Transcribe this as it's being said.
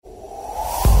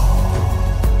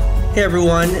Hey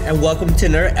everyone, and welcome to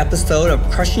another episode of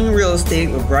Crushing Real Estate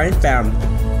with Brian Pham,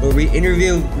 where we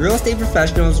interview real estate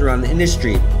professionals around the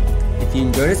industry. If you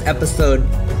enjoyed this episode,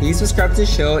 please subscribe to the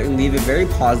show and leave a very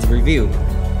positive review.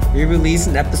 We release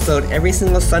an episode every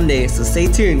single Sunday, so stay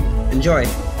tuned. Enjoy.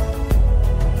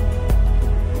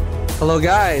 Hello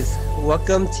guys,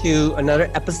 welcome to another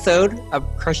episode of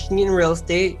Crushing in Real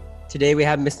Estate. Today we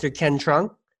have Mr. Ken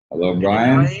Trung. Hello,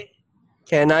 Brian.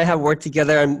 Ken and I have worked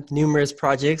together on numerous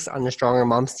projects on the Stronger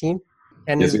Moms team.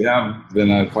 Yes, we have. It's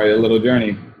been quite a little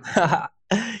journey.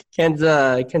 Ken's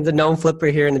a known flipper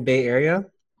here in the Bay Area.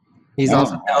 He's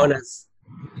also known as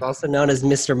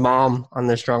Mr. Mom on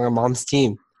the Stronger Moms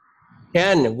team.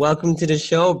 Ken, welcome to the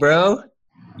show, bro.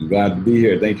 I'm glad to be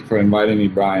here. Thank you for inviting me,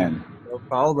 Brian. No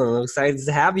problem. I'm excited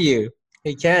to have you.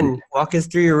 Hey, Ken, walk us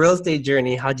through your real estate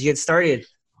journey. How'd you get started?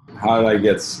 How did I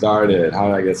get started?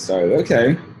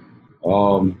 Okay.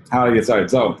 How did I get started?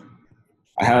 So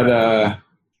I had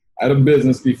a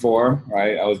business before,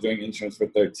 right? I was doing insurance for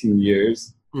 13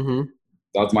 years. Mm-hmm.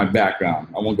 That was my background.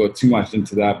 I won't go too much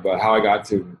into that, but how I got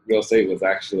to real estate was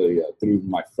actually through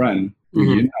my friend,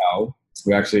 who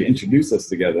who actually introduced us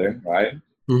together, right?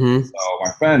 Mm-hmm. So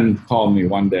my friend called me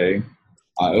one day.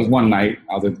 It was one night.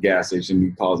 I was at the gas station.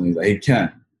 He calls me. He's like, "Hey,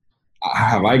 Ken,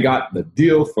 have I got the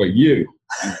deal for you?"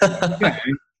 I'm like, okay.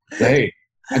 Hey,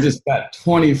 I just spent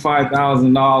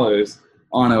 $25,000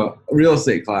 on a real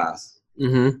estate class.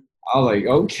 Mm-hmm. I was like,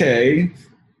 okay,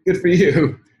 good for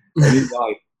you. And he's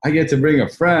like, I get to bring a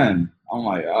friend. I'm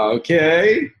like,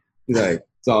 okay. He's like,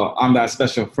 so I'm that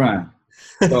special friend.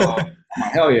 So I'm like,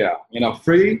 hell yeah.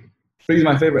 Free is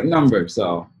my favorite number.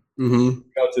 So go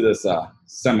to this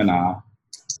seminar,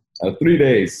 3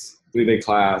 days, 3-day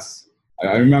class.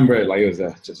 I remember it like it was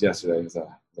just yesterday. It was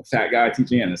a fat guy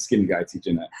teaching it and a skinny guy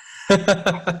teaching it.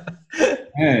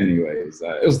 Anyways,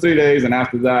 it was 3 days, and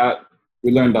after that,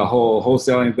 we learned the whole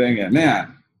wholesaling thing, and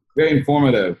man, very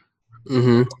informative.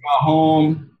 Mm-hmm. Got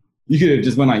home, you could have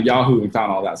just went on Yahoo and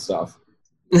found all that stuff.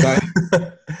 Right?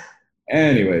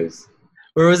 Anyways,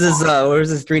 where was this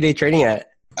 3-day training at?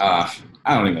 I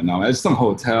don't even know. It's some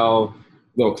hotel,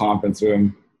 little conference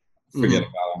room. Forget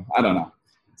about them. I don't know.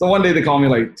 So one day they called me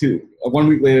 1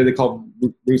 week later, they called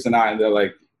Bruce and I, and they're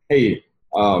like, hey,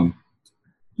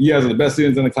 you guys are the best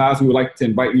students in the class. We would like to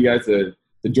invite you guys to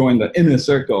join the inner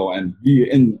circle and be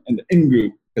in the in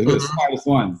group because we're the smartest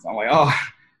ones. I'm like, oh,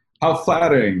 how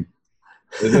flattering.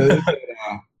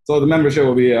 So the membership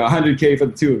will be $100K for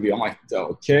the two of you. I'm like,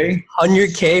 okay.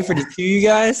 $100K for the two of you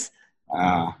guys?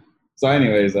 So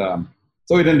anyways, so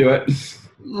we didn't do it.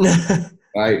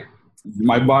 Right.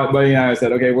 My buddy and I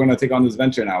said, okay, we're going to take on this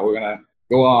venture now. We're going to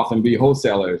go off and be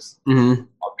wholesalers. Mm-hmm.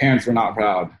 Our parents were not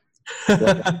proud. So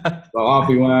off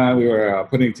we went. We were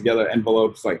putting together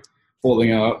envelopes, like folding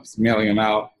them up, mailing them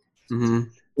out. Mm-hmm.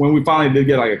 When we finally did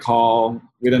get a call,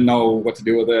 we didn't know what to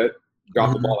do with it.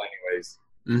 Dropped the ball anyways.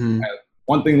 Mm-hmm.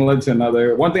 One thing led to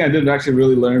another. One thing I did actually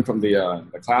really learn from the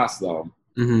class, though,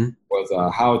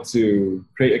 was how to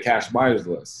create a cash buyers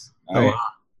list. Right?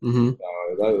 Oh, wow.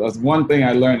 So that's one thing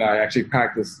I learned that I actually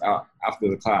practiced after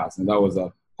the class, and that was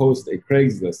post a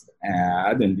Craigslist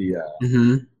ad in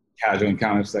the casual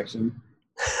encounter section.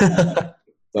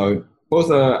 So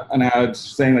post an ad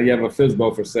saying that you have a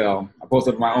FSBO for sale. I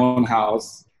posted my own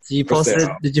house. So you posted?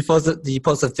 Did you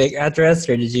post a fake address,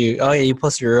 or did you? Oh yeah, you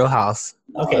posted your real house.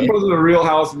 Okay. I posted a real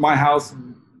house, my house,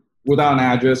 without an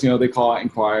address. They call it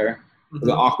Inquire. It was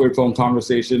an awkward phone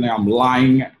conversation. I'm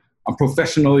lying. I'm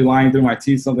professionally lying through my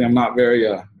teeth, something I'm not very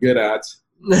good at.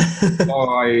 So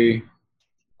I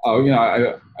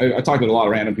talked to a lot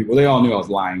of random people. They all knew I was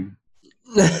lying.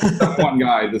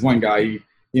 This one guy,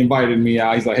 he invited me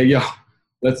out. He's like, hey, yo,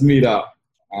 let's meet up.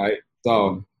 All right.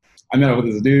 So I met up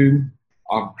with this dude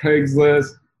off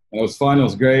Craigslist. And it was fun. It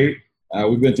was great.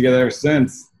 We've been together ever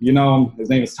since. You know him. His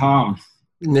name is Tom.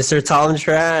 Mr. Tom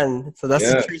Tran. So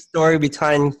that's the true story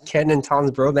behind Ken and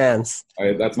Tom's bromance. All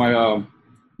right. That's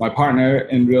my partner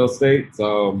in real estate.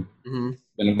 So been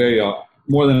a very,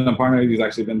 more than a partner, he's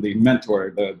actually been the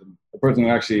mentor, the person who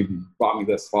actually brought me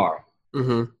this far.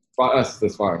 Brought us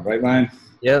this far, right, Ryan?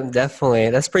 Yeah, definitely.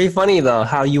 That's pretty funny, though,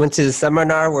 how you went to the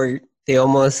seminar where they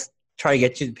almost try to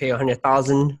get you to pay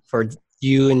 $100,000 for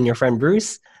you and your friend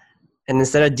Bruce. And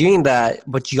instead of doing that,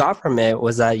 what you got from it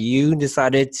was that you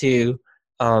decided to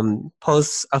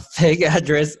post a fake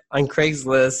address on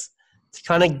Craigslist to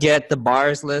kind of get the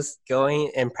buyers list going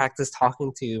and practice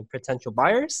talking to potential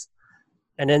buyers.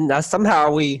 And then that's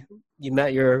somehow you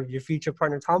met your future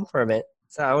partner, Tom, from it.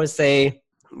 So I would say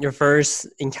your first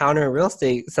encounter in real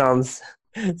estate sounds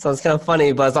kind of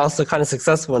funny, but it's also kind of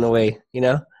successful in a way,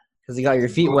 because you got your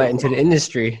feet wet into the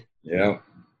industry. Yeah.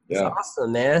 It's Yeah.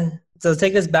 awesome, man. So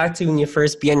take us back to when you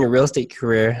first began your real estate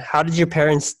career. How did your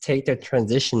parents take their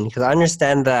transition? Because I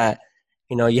understand that,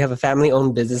 you have a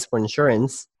family-owned business for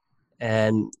insurance,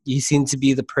 and you seem to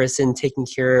be the person taking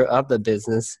care of the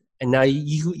business. And now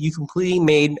you completely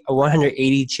made a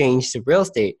 180 change to real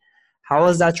estate. How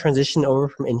was that transition over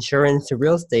from insurance to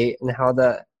real estate, and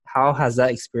how has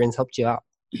that experience helped you out?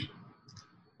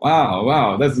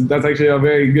 Wow. That's actually a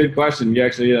very good question. You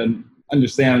actually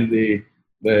understand the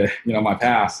my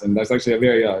past, and that's actually a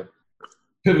very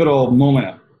pivotal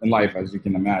moment in life, as you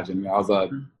can imagine.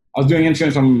 I was doing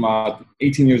insurance from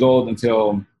 18 years old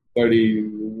until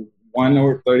 31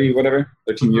 or 30, whatever,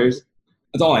 13 years.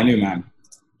 That's all I knew, man.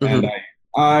 And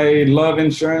I love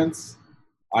insurance.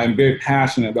 I'm very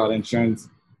passionate about insurance.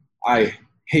 I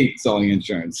hate selling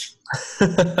insurance.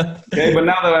 Okay, but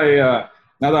now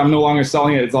that I'm no longer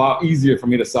selling it, it's a lot easier for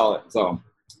me to sell it. So,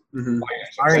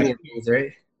 Right?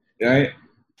 Right.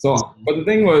 So, but the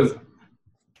thing was,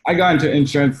 I got into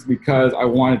insurance because I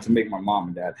wanted to make my mom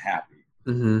and dad happy.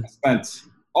 I spent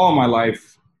all my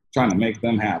life trying to make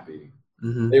them happy.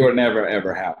 They were never,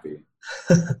 ever happy.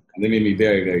 And they made me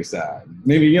very, very sad.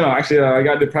 Maybe, actually, I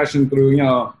got depression through,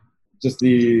 just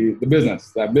the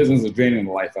business. That business was draining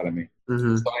the life out of me.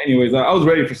 So anyways, I was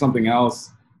ready for something else.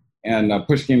 And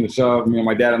push came to shove.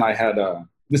 My dad and I had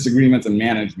disagreements in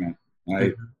management.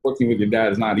 Right? Working with your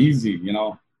dad is not easy,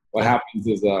 What happens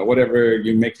is whatever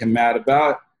you make him mad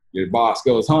about, your boss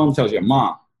goes home, tells your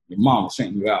mom will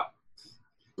straighten you out.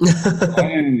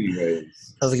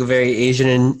 Anyways. Sounds like a very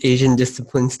Asian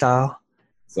discipline style.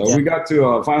 So we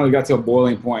finally got to a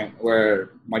boiling point where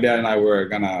my dad and I were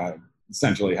gonna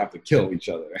essentially have to kill each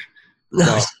other.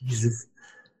 So, Jesus.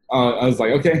 I was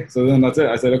like, okay, so then that's it.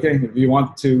 I said, okay, if you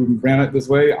want to run it this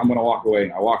way, I'm gonna walk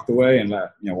away. I walked away and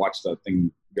watched the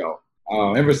thing go.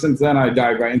 Ever since then, I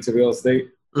dived right into real estate.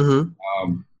 I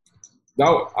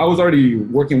was already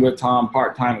working with Tom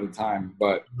part-time at the time,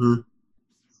 but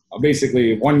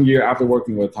basically 1 year after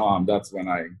working with Tom, that's when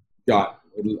I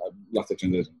left the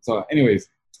transition. So anyways,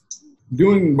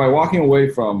 by walking away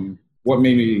from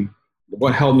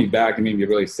what held me back and made me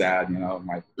really sad,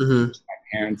 my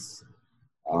parents,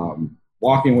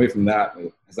 walking away from that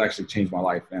has actually changed my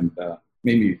life and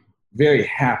made me very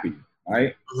happy,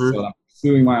 right? So I'm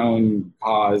pursuing my own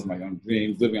cause, my own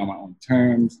dreams, living on my own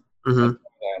terms. I'm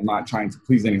not trying to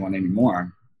please anyone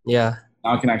anymore. Yeah.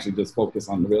 Now I can actually just focus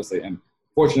on the real estate. And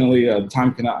fortunately, the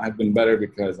time could not have been better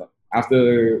because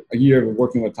after a year of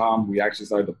working with Tom, we actually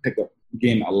started to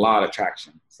gain a lot of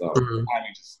traction. So the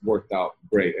timing just worked out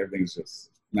great. Everything's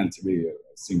just meant to be.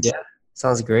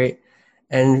 Sounds great.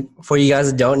 And for you guys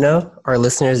that don't know, our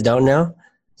listeners don't know,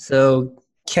 so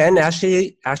Ken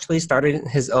actually started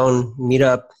his own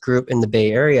meetup group in the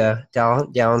Bay Area,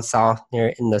 down south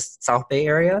in the South Bay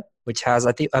area, which has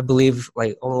I believe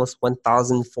like almost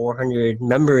 1,400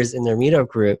 members in their meetup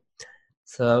group.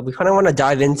 So we kind of want to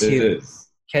dive into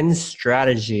Ken's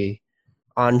strategy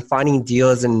on finding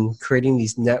deals and creating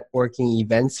these networking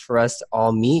events for us to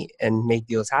all meet and make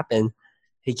deals happen.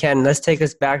 Hey Ken, let's take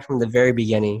us back from the very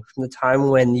beginning, from the time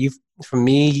when you,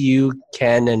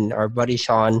 Ken, and our buddy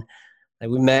Sean,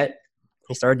 we met.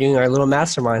 We started doing our little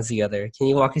masterminds together. Can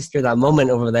you walk us through that moment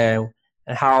over there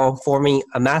and how forming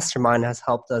a mastermind has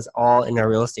helped us all in our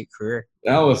real estate career?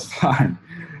 That was fun.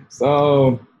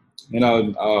 So,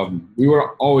 we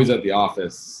were always at the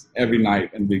office every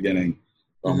night in the beginning,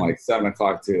 from like 7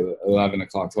 o'clock to 11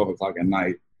 o'clock, 12 o'clock at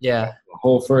night. Yeah. The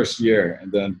whole first year.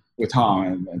 And then with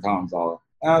Tom, and Tom's all,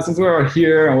 since we're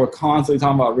here and we're constantly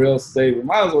talking about real estate, we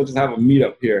might as well just have a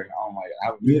meetup here. I'm like,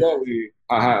 have a meetup?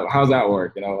 How's that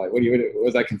work? What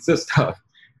does that consist of?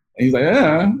 And he's like,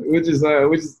 yeah, we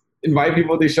just invite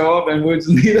people to show up and we'll just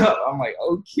meet up. I'm like,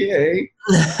 okay.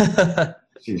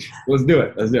 Let's do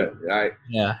it. Right?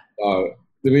 Yeah.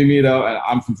 Did we meet up? And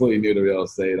I'm completely new to real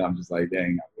estate. I'm just like,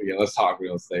 dang, let's talk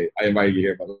real estate. I invited you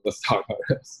here, but let's talk about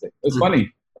real estate. It's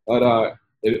funny, but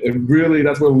it really,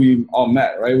 that's where we all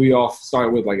met, right? We all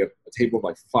started with like a table of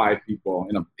like 5 people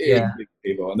in a big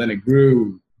table, and then it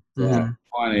grew to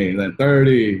 20, and then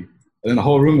 30, and then the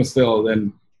whole room was filled,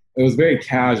 and it was very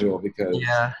casual because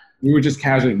we were just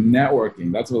casually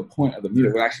networking. That's the point of the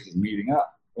meetup. We're actually just meeting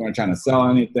up. We weren't trying to sell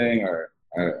anything or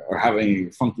have any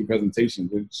funky presentations.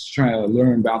 We're just trying to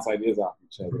learn, bounce ideas off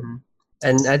each other.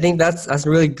 And I think that's a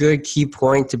really good key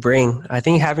point to bring. I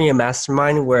think having a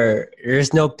mastermind where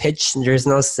there's no pitch, there's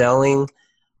no selling,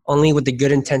 only with the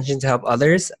good intention to help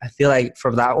others. I feel like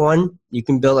for that one, you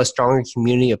can build a stronger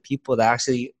community of people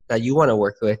that you want to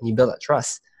work with, and you build that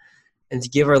trust. And to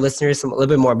give our listeners a little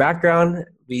bit more background,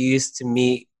 we used to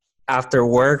meet after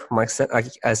work, like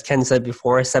as Ken said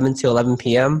before, 7 to 11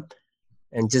 p.m.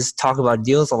 and just talk about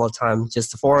deals all the time,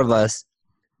 just the four of us.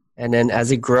 And then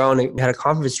as it grown, we had a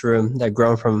conference room that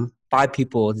grown from 5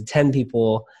 people to 10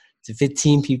 people to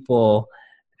 15 people.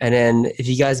 And then if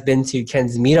you guys been to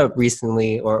Ken's meetup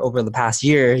recently or over the past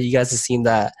year, you guys have seen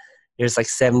that there's like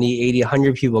 70, 80,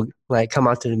 100 people like come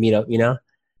out to the meetup, you know?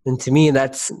 And to me,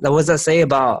 that what does that say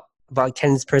about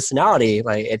Ken's personality?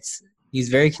 Like he's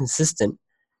very consistent.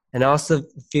 And I also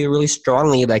feel really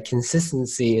strongly that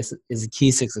consistency is a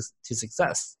key to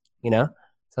success, you know?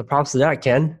 So props to that,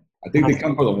 Ken. I think they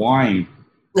come for the wine.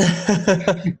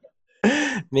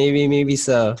 Maybe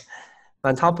so.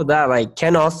 On top of that, like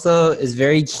Ken also is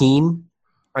very keen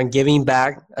on giving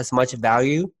back as much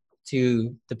value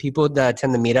to the people that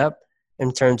attend the meetup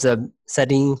in terms of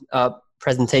setting up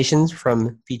presentations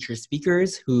from featured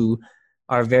speakers who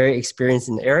are very experienced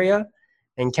in the area.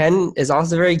 And Ken is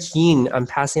also very keen on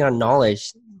passing on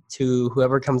knowledge to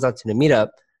whoever comes out to the meetup.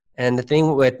 And the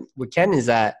thing with Ken is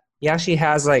that he actually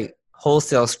has like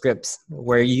wholesale scripts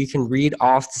where you can read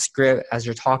off the script as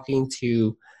you're talking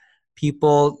to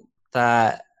people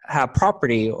that have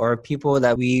property or people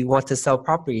that we want to sell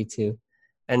property to.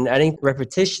 And I think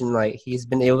repetition, like he's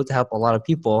been able to help a lot of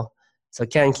people. So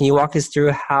Ken, can you walk us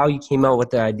through how you came up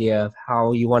with the idea of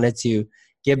how you wanted to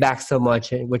give back so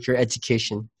much with your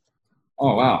education?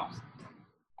 Oh, wow.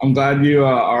 I'm glad you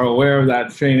are aware of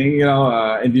that training, you know,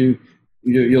 and you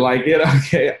like it.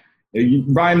 Okay.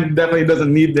 Brian definitely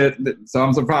doesn't need that. So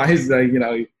I'm surprised that, you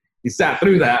know, he sat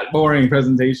through that boring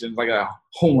presentation like a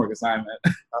homework assignment.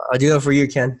 I'll do it for you,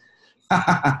 Ken.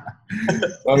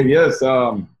 Oh, yes.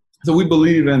 So we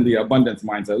believe in the abundance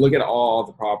mindset. Look at all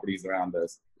the properties around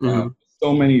us. Mm-hmm.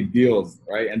 So many deals,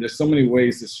 right? And there's so many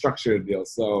ways to structure a deal.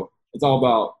 So it's all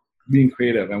about being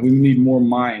creative, and we need more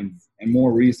minds and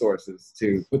more resources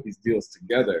to put these deals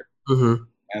together. Mm-hmm.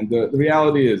 And the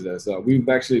reality is this, we've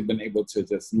actually been able to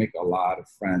just make a lot of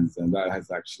friends, and that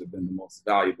has actually been the most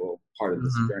valuable part of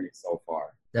this journey so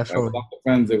far. Definitely. Without the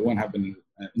friends, it wouldn't have been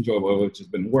enjoyable, which has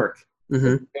been work.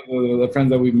 Mm-hmm. The friends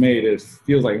that we've made, it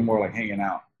feels like more like hanging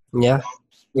out. Yeah.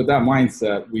 With that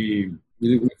mindset, we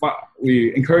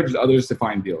encourage others to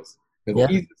find deals. Because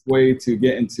the easiest way to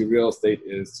get into real estate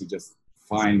is to just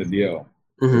find a deal.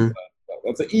 Mm-hmm.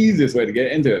 That's the easiest way to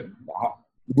get into it.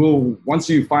 Once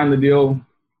you find the deal,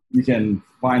 you can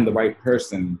find the right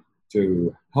person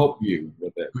to help you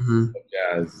with it, such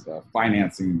as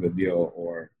financing the deal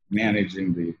or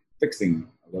managing the fixing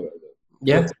of it.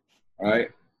 Yeah. Right?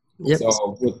 Yep.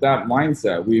 So with that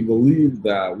mindset, we believe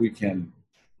that we can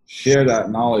share that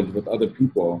knowledge with other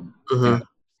people. Mm-hmm.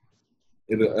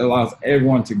 It allows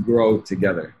everyone to grow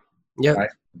together. Yeah. Right?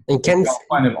 And Ken's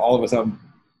find if all of us have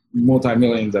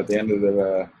multi-millions at the end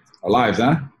of our lives,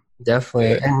 huh?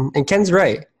 Definitely. Yeah. And Ken's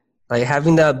right. Like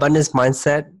having the abundance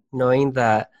mindset, knowing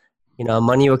that, you know,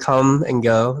 money will come and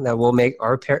go, that we'll make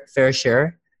our fair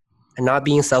share, and not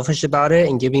being selfish about it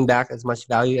and giving back as much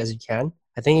value as you can.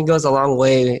 I think it goes a long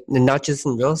way, not just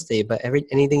in real estate, but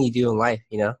anything you do in life,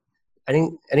 you know? I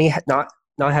think not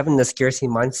having the scarcity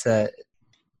mindset,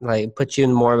 like puts you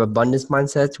in more of abundance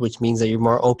mindset, which means that you're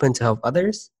more open to help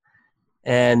others.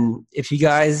 And if you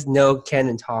guys know Ken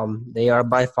and Tom, they are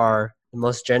by far the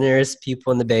most generous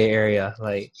people in the Bay Area.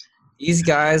 Like, these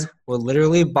guys will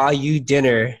literally buy you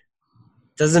dinner.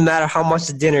 Doesn't matter how much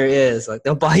the dinner is. Like,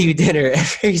 they'll buy you dinner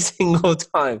every single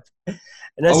time. And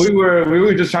that's we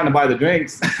were just trying to buy the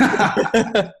drinks.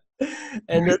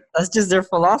 And that's just their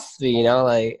philosophy, you know.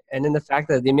 Like, and then the fact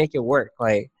that they make it work.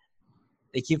 Like,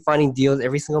 they keep finding deals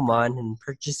every single month and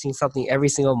purchasing something every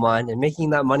single month and making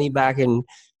that money back and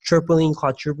tripling,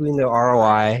 quadrupling their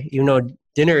ROI. You know,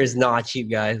 dinner is not cheap,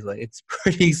 guys. Like, it's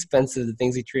pretty expensive, the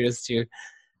things they treat us to.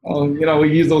 Oh, you know,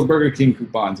 we use those Burger King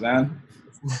coupons, man.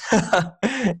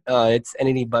 It's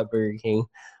anything but Burger King.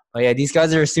 But yeah, these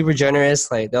guys are super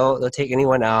generous. Like, they'll take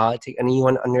anyone out, take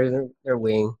anyone under their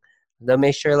wing. They'll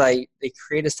make sure, like, they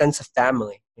create a sense of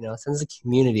family, you know, a sense of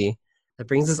community that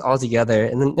brings us all together.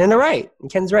 And they're right.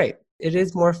 And Ken's right. It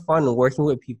is more fun working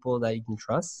with people that you can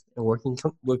trust and working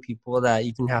with people that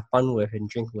you can have fun with and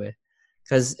drink with.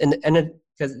 Because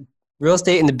real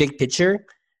estate in the big picture,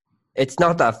 it's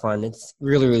not that fun. It's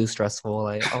really, really stressful.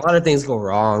 Like, a lot of things go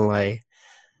wrong. Like,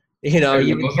 you know,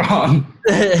 goes wrong.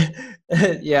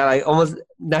 Yeah, like almost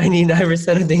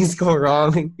 99% of things go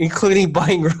wrong, including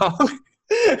buying wrong.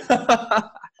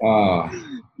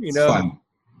 You know, fun.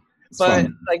 But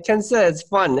fun. Like Ken said, it's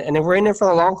fun, and we're in it for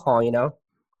the long haul. You know,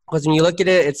 because when you look at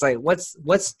it, it's like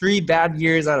what's 3 bad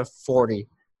years out of 40?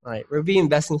 Like, we'll be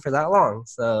investing for that long,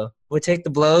 so we'll take the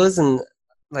blows and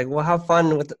like we'll have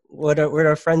fun with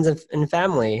our friends and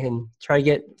family and try to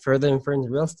get further and further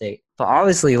into real estate. But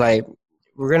obviously, like,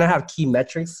 we're going to have key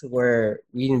metrics where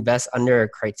we invest under a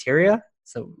criteria.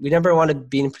 So we never want to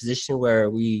be in a position where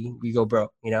we go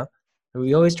broke, you know?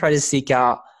 We always try to seek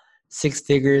out 6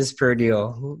 figures per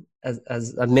deal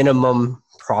as a minimum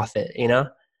profit, you know?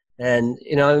 And,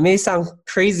 you know, it may sound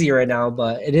crazy right now,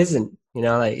 but it isn't. You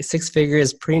know, like 6 figures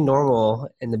is pretty normal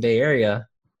in the Bay Area,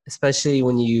 especially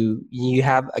when you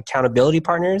have accountability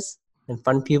partners and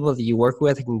fun people that you work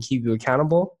with and can keep you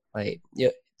accountable. Like, yeah,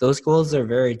 those goals are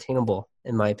very attainable,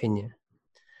 in my opinion.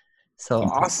 So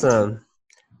awesome.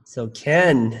 So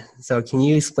Ken, can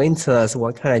you explain to us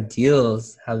what kind of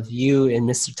deals have you and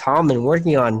Mr. Tom been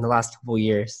working on in the last couple of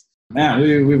years? Man,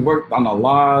 we've worked on a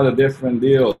lot of different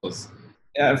deals.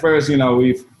 At first, you know,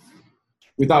 we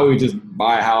thought we would just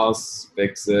buy a house,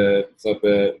 fix it, flip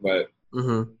it, but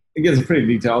it gets pretty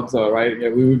detailed. So, right, yeah,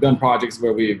 we've done projects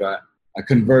where we've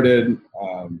converted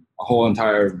a whole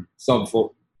entire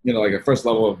you know, like a first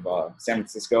level of San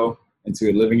Francisco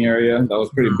into a living area. That was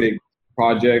a pretty big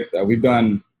project. We've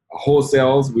done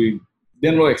wholesales. We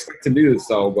didn't really expect to do this,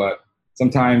 but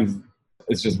sometimes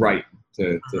it's just right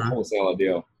to wholesale a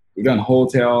deal. We've done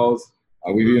hotels.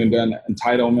 We've even done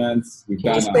entitlements. Can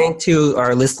you explain to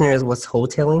our listeners what's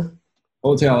wholesaling?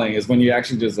 Wholesaling is when you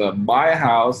actually just buy a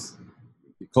house,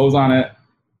 you close on it,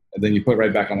 and then you put it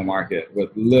right back on the market with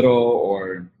little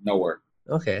or no work.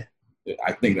 Okay.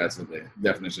 I think that's what the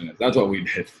definition is. That's what we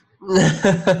did.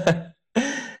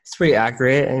 It's pretty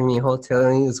accurate. I mean,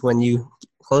 wholesaling is when you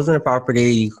close on a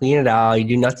property, you clean it out, you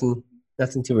do nothing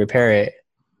to repair it,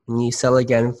 and you sell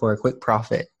again for a quick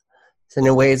profit. So in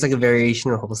a way, it's like a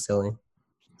variation of wholesaling.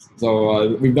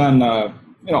 So we've done,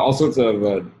 you know, all sorts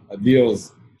of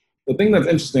deals. The thing that's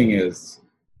interesting is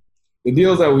the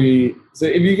deals that so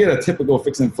if you get a typical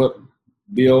fix and flip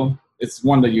deal, it's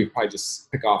one that you probably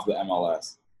just pick off the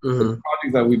MLS. The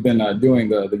projects that we've been doing,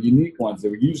 the unique ones, they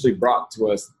were usually brought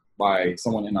to us by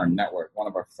someone in our network, one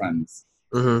of our friends.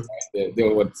 They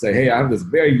would say, hey, I have this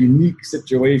very unique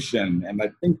situation, and I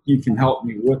think you can help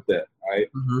me with it, right?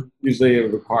 Usually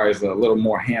it requires a little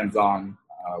more hands-on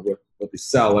with the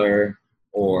seller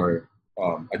or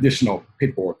additional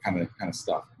paperwork kind of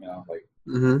stuff, you know, like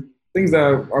things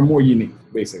that are more unique,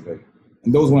 basically.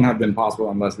 And those wouldn't have been possible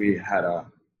unless we had our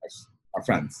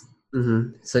friends.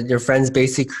 So your friends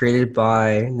basically created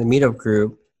by the meetup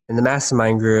group and the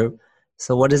mastermind group.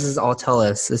 So what does this all tell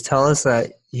us? It tells us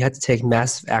that you have to take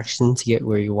massive action to get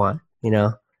where you want, you know?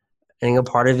 I think a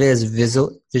part of it is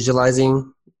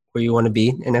visualizing where you want to be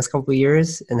in the next couple of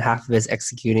years, and half of it is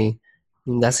executing.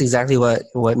 And that's exactly what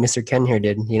Mr. Ken here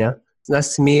did, you know? So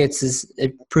that's, to me,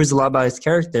 it proves a lot about his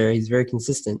character. He's very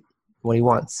consistent in what he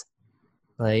wants.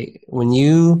 Like, when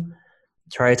you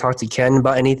try to talk to Ken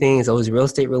about anything, it's always real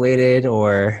estate related,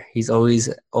 or he's always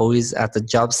at the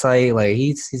job site. Like,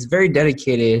 he's very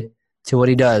dedicated to what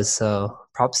he does. So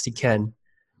props to Ken.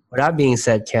 With that being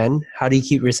said, Ken, how do you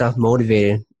keep yourself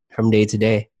motivated from day to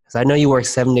day? Because I know you work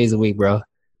 7 days a week, bro.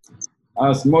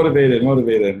 It's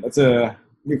motivated. That's a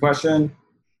good question.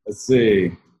 Let's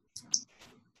see.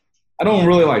 I don't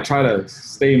really try to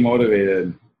stay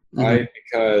motivated, right?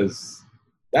 Because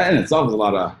that in itself is a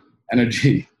lot of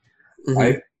energy,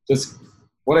 right? Just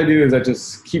what I do is I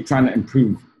just keep trying to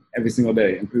improve every single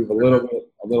day, improve a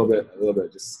little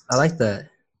bit. Just I like that.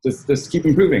 Just keep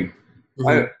improving.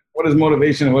 What is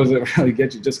motivation? What does it really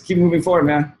get you? Just keep moving forward,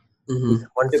 man.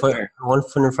 One foot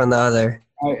in front of the other.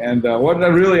 Right. And what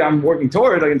I'm working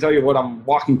towards, I can tell you what I'm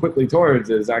walking quickly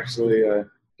towards is actually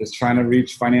just trying to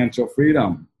reach financial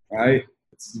freedom, right?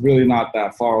 It's really not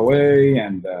that far away.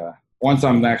 And once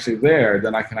I'm actually there,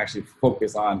 then I can actually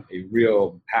focus on a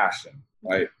real passion,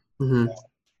 right? So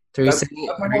that's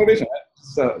my motivation.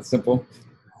 It's simple.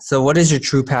 So what is your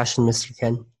true passion, Mr.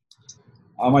 Ken?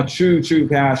 My true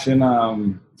passion,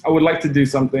 I would like to do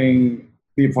something,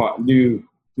 do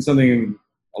something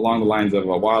along the lines of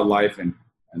wildlife and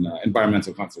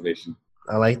environmental conservation.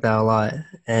 I like that a lot.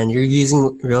 And you're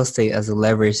using real estate as a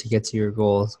leverage to get to your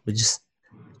goals, which is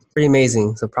pretty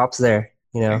amazing. So props there,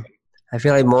 you know. I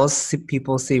feel like most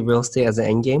people see real estate as an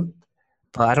end game,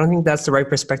 but I don't think that's the right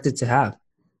perspective to have.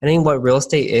 I think what real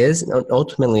estate is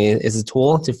ultimately is a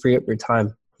tool to free up your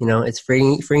time. You know, it's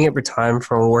freeing up your time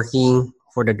from working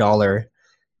for the dollar.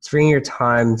 It's freeing your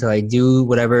time to do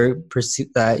whatever pursuit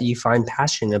that you find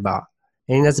passionate about.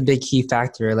 I think that's a big key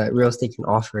factor that real estate can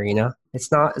offer, you know?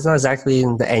 It's not exactly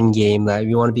the end game that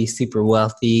we want to be super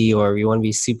wealthy or we want to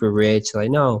be super rich.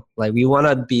 No, we want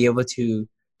to be able to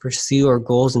pursue our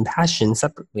goals and passions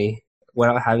separately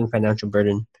without having financial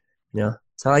burden, you know?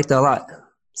 So I like that a lot.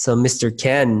 So Mr.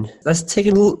 Ken, let's take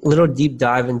a little deep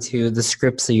dive into the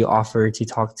scripts that you offer to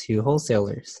talk to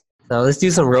wholesalers. So let's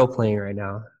do some role playing right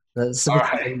now. Let's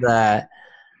pretend that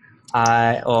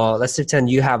Well, let's pretend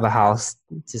you have a house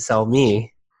to sell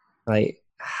me. Like,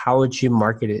 how would you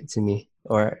market it to me,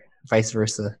 or vice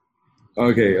versa?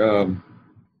 Okay.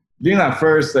 During that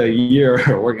first year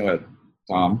working with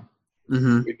Tom,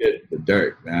 Mm-hmm. we did the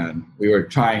dirt, man. We were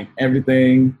trying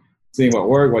everything, seeing what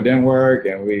worked, what didn't work,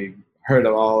 and we heard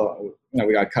it all.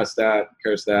 We got cussed at,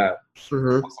 cursed at,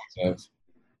 Mm-hmm. all sorts of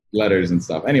letters and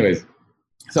stuff. Anyways,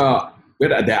 so we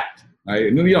had to adapt, right?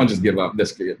 You don't just give up,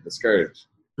 get discouraged.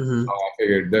 Mm-hmm. So I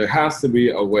figured there has to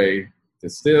be a way to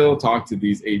still talk to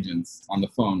these agents on the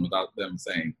phone without them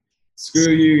saying,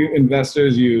 screw you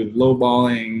investors, you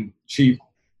lowballing, cheap,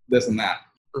 this and that.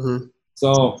 Mm-hmm.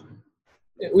 So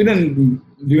we didn't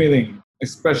do anything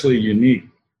especially unique.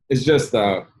 It's just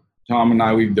Tom and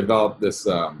I, we developed this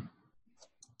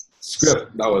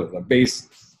script that was based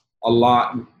a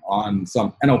lot on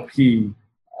some NLP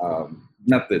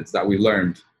methods that we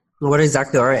learned. What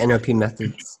exactly are NLP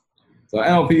methods? So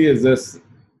NLP is this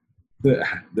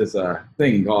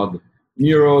thing called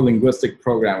neuro-linguistic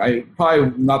program. I'm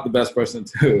probably not the best person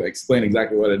to explain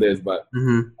exactly what it is, but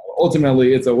Mm-hmm.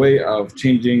 ultimately it's a way of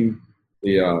changing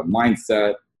the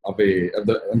mindset of the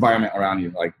environment around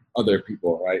you, like other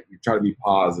people, right? You try to be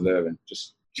positive and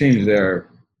just change their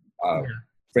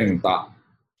frame of thought.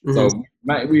 Mm-hmm.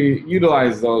 So we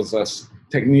utilize those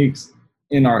techniques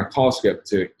in our call script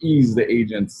to ease the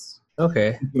agents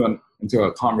Okay. into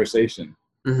a conversation.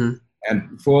 Mm-hmm.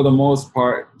 And for the most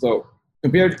part, so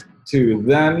compared to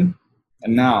then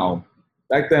and now,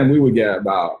 back then we would get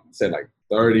about, say, like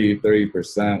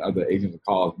 30% of the agents would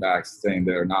call us back saying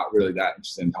they're not really that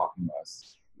interested in talking to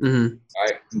us. Mm-hmm.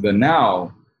 Right? But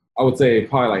now, I would say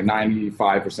probably like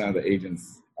 95% of the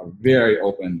agents are very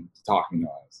open to talking to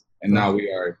us. And now we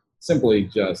are simply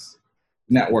just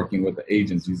networking with the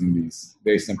agents using these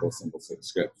very simple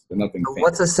scripts. But nothing fancy.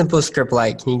 What's a simple script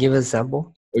like? Can you give an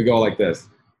example? We go like this.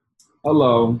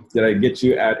 Hello, did I get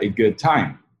you at a good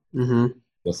time? Mm-hmm.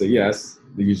 They'll say yes.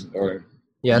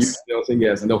 Yes. They'll say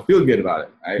yes, and they'll feel good about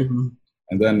it, right? Mm-hmm.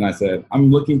 And then I said, I'm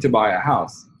looking to buy a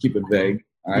house. Keep it vague,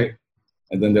 all right?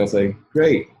 And then they'll say,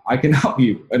 great, I can help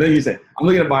you. And then you say, I'm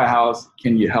looking to buy a house.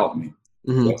 Can you help me?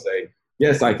 Mm-hmm. They'll say,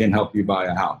 yes, I can help you buy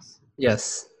a house.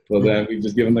 Yes. So then we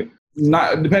just give them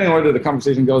not depending on where the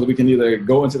conversation goes, we can either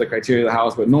go into the criteria of the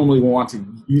house, but normally we want to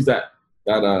use that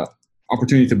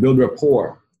opportunity to build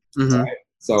rapport. Mm-hmm. Right?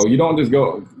 So you don't just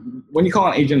go, when you call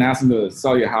an agent and ask them to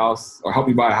sell your house or help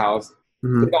you buy a house,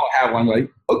 Mm-hmm. they don't have one.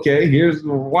 Like, okay, here's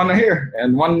one here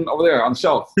and one over there on the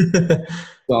shelf.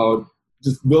 So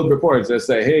just build rapport. Just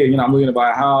say, hey, I'm looking to buy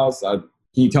a house. Can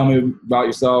you tell me about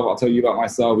yourself? I'll tell you about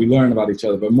myself. We learn about each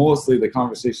other, but mostly the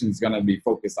conversation is going to be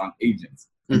focused on agents.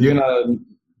 Mm-hmm. You're gonna,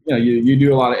 you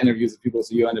do a lot of interviews with people,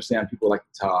 so you understand people like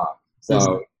to talk. So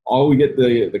mm-hmm. all we get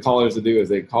the callers to do is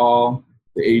they call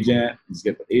the agent, just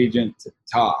get the agent to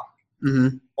talk.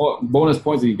 Mm-hmm. Bonus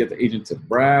points if you get the agent to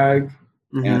brag,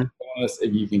 mm-hmm. and bonus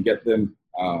if you can get them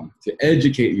to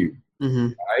educate you. Mm-hmm.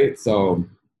 Right? So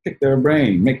pick their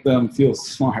brain, make them feel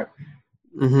smart.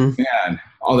 Mm-hmm. Man,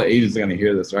 all the agents are gonna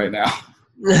hear this right now.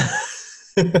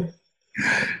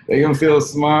 They're gonna feel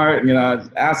smart,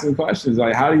 ask them questions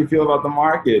like, how do you feel about the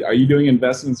market? Are you doing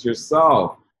investments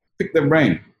yourself? Pick their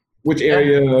brain. Which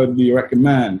area do you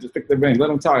recommend? Just pick their brain. Let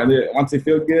them talk. And once they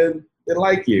feel good, they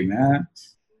like you, man.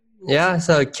 Yeah,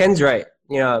 so Ken's right.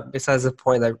 Besides the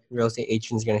point that real estate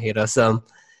agents are going to hate us. So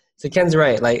Ken's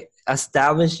right. Like,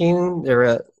 establishing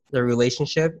the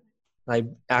relationship, like,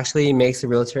 actually makes the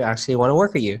realtor actually want to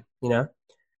work with you,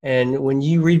 And when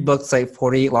you read books like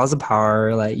 48 Laws of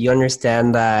Power, like, you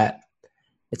understand that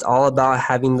it's all about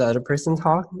having the other person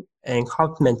talk and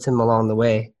compliment him along the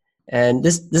way. And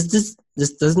this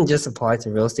doesn't just apply to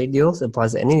real estate deals. It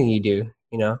applies to anything you do,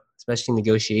 especially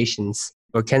negotiations.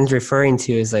 What Ken's referring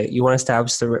to is like, you want to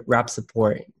establish the rap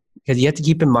support, because you have to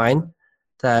keep in mind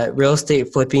that real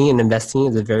estate flipping and investing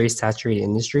is a very saturated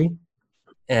industry.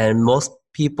 And most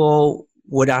people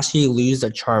would actually lose their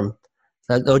charm.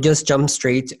 So they'll just jump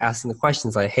straight to asking the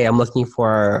questions like, hey, I'm looking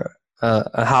for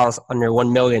a house under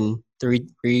 1 million, three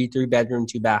bedroom,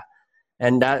 2 bath.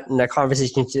 And that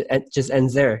conversation just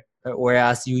ends there.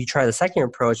 Whereas you try the second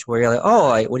approach where you're like, oh,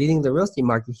 like, what do you think of the real estate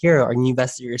market here? Are you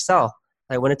invested yourself?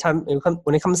 Like, when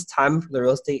it comes time for the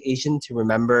real estate agent to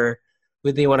remember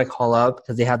who they want to call up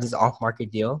because they have this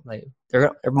off-market deal, like,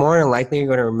 they're more than likely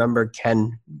going to remember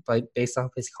Ken based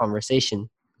off his conversation,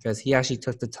 because he actually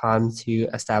took the time to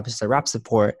establish the rap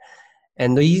support.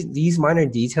 And these minor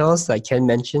details that Ken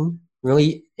mentioned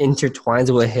really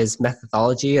intertwines with his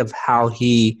methodology of how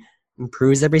he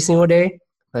improves every single day.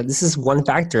 Like, this is one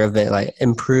factor of it, like,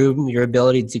 improve your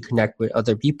ability to connect with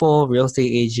other people, real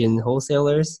estate agents,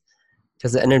 wholesalers,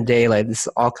 Because at the end of the day, like this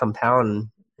all compound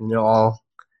and it'll all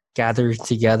gather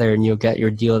together and you'll get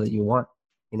your deal that you want,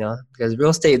 you know, because real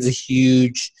estate is a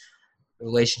huge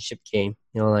relationship game.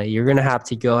 You know, like you're going to have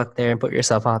to go out there and put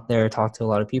yourself out there, talk to a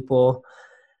lot of people.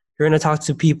 You're going to talk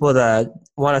to people that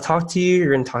want to talk to you.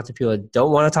 You're going to talk to people that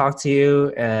don't want to talk to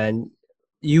you. And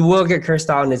you will get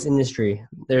cursed out in this industry.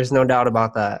 There's no doubt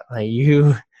about that. Like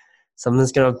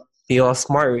someone's going to be all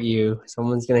smart with you.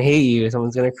 Someone's going to hate you.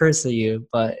 Someone's going to curse at you.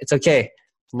 But it's okay.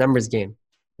 It's a numbers game.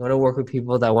 You want to work with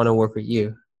people that want to work with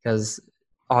you because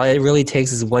all it really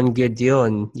takes is one good deal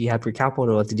and you have your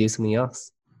capital to do something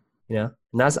else, you know?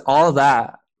 And that's all of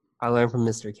that I learned from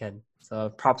Mr. Ken. So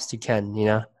props to Ken, you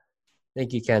know?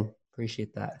 Thank you, Ken.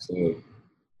 Appreciate that. Absolutely.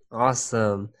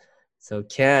 Awesome. So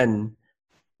Ken,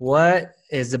 what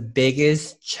is the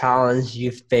biggest challenge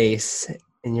you face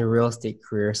in your real estate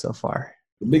career so far?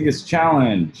 The biggest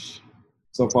challenge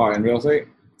so far in real estate?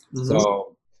 Mm-hmm.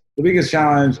 So the biggest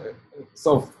challenge,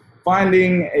 so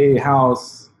finding a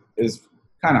house is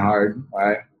kind of hard,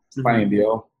 right? Mm-hmm. Finding a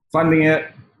deal. Funding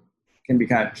it can be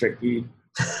kind of tricky.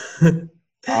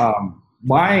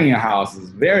 Buying a house is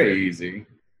very easy.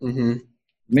 Mm-hmm.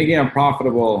 Making it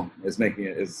profitable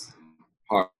is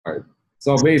hard.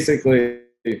 So basically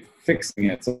fixing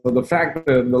it. So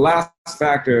the last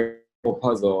factor of the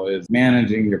puzzle is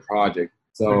managing your project.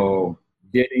 So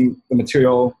getting the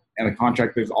material and the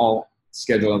contractors all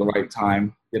scheduled at the right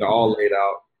time, get it all laid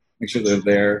out, make sure they're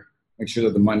there, make sure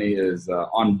that the money is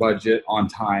on budget, on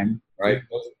time, right?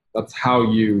 That's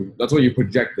what you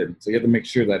projected. So you have to make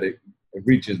sure that it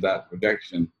reaches that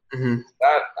projection. Mm-hmm.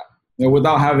 That,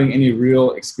 without having any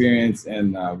real experience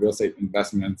in real estate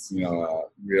investments,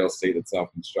 real estate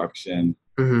itself, construction,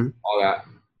 mm-hmm. all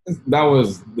that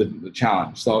was the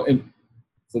challenge. So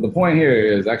the point here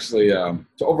is actually to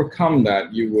overcome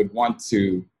that, you would want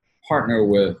to partner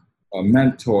with a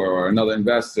mentor or another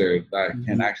investor that mm-hmm.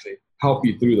 can actually help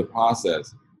you through the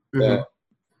process. Mm-hmm.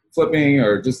 Flipping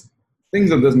or just things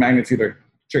of this magnitude are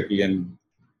tricky, and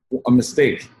a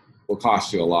mistake will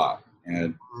cost you a lot.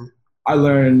 And mm-hmm. I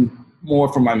learned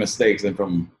more from my mistakes than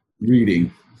from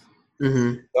reading.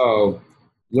 Mm-hmm. So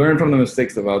learn from the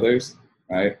mistakes of others,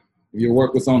 right? If you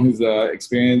work with someone who's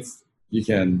experienced, you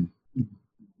can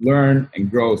learn and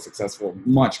grow successful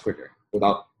much quicker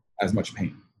without as much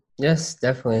pain. Yes,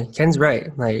 definitely. Ken's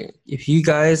right. Like, if you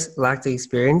guys lack the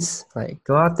experience, like,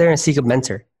 go out there and seek a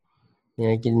mentor.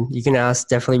 You can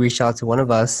definitely reach out to one of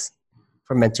us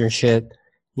for mentorship.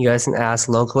 You guys can ask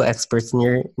local experts in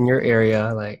your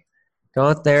area. Like, go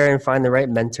out there and find the right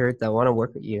mentor that want to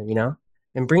work with you,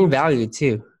 and bring value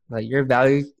too. Like, your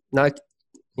value,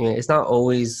 it's not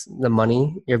always the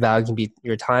money. Your value can be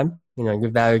your time. Your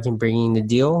value can bring in the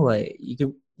deal. Like, you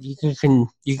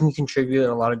can contribute in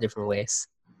a lot of different ways.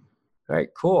 All right,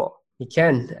 cool.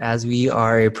 Ken, as we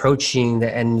are approaching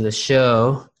the end of the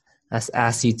show, let's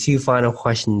ask you two final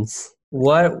questions.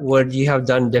 What would you have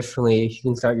done differently if you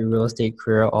can start your real estate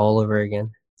career all over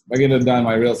again? If I could have done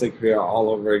my real estate career all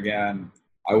over again,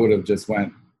 I would have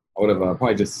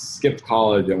probably just skipped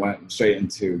college and went straight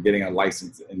into getting a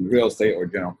license in real estate or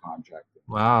general contracting.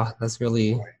 Wow, that's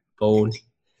really bold.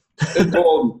 It's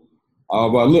bold.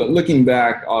 But looking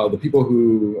back, the people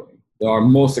who are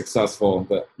most successful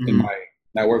mm-hmm. in my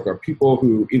network are people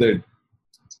who either,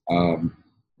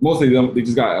 mostly they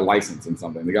just got a license in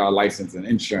something. They got a license in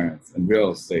insurance and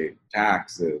real estate,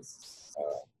 taxes,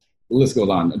 the list goes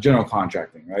on, general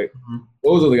contracting, right? Mm-hmm.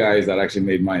 Those are the guys that actually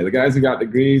made money. The guys who got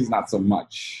degrees, not so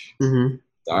much. Mm-hmm.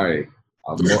 Sorry.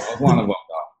 I was one of them,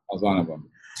 though. I was one of them.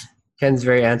 Ken's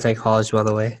very anti-college, by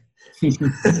the way.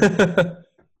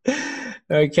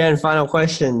 All right, Ken, final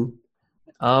question.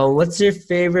 What's your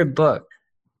favorite book?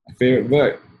 My favorite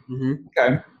book? Mm-hmm.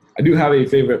 Okay. I do have a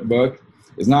favorite book.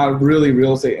 It's not really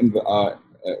real estate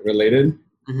related.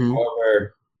 Mm-hmm.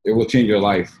 However, it will change your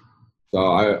life.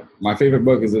 So my favorite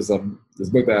book is this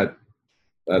book that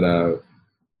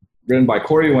written by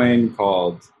Corey Wayne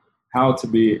called How to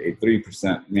Be a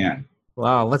 3% Man.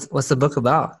 Wow. What's the book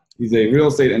about? He's a real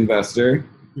estate investor.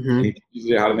 Mm-hmm. He teaches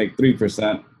you how to make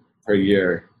 3% per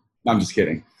year. No, I'm just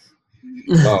kidding.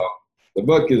 So the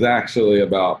book is actually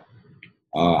about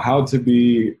how to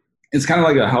be. It's kind of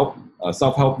like a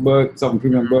self-help book,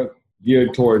 self-improvement book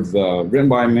geared towards written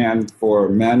by a man for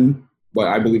men, but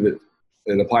I believe it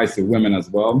applies to women as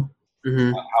well.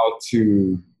 Mm-hmm. On how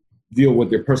to deal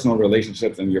with your personal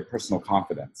relationships and your personal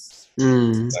confidence.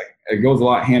 Mm. Like, it goes a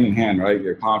lot hand in hand, right?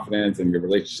 Your confidence and your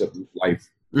relationship life,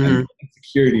 mm-hmm. and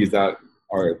insecurities that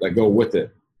go with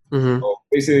it. Mm-hmm. So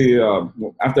basically,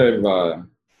 after I've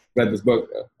read this book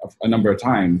a number of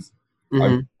times, mm-hmm.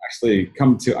 I've actually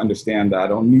come to understand that I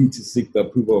don't need to seek the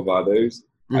approval of others.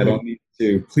 I don't need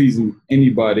to please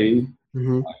anybody.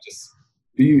 Just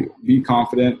be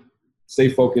confident, stay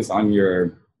focused on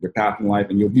your path in life,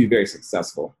 and you'll be very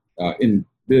successful in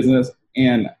business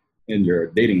and in your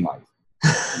dating life.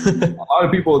 A lot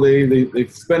of people, they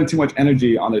spend too much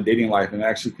energy on their dating life, and it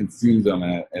actually consumes them,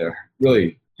 and it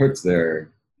really hurts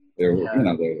their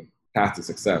path to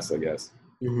success, I guess.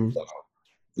 So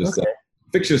just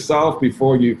fix yourself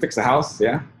before you fix the house.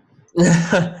 Yeah.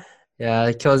 Yeah,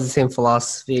 it kills the same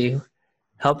philosophy.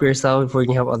 Help yourself before you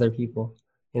can help other people.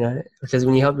 Because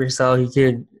when you help yourself, you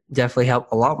can definitely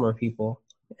help a lot more people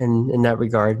in that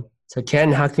regard. So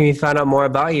Ken, how can we find out more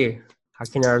about you? How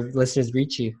can our listeners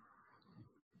reach you?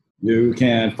 You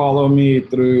can follow me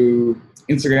through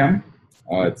Instagram.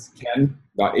 It's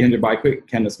Ken.800BuyQuick.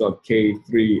 Ken is spelled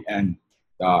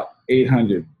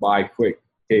K3N.800BuyQuick,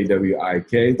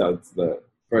 KWIK. That's the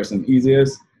first and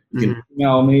easiest. You can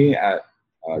email me at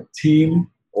team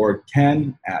or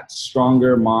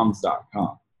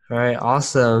ken@strongermoms.com. All right,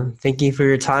 awesome. Thank you for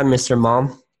your time, Mr.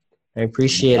 Mom. I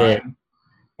appreciate it.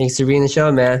 Thanks for being on the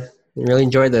show, man. I really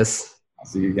enjoyed this. I'll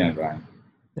see you again, Brian.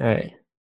 All right.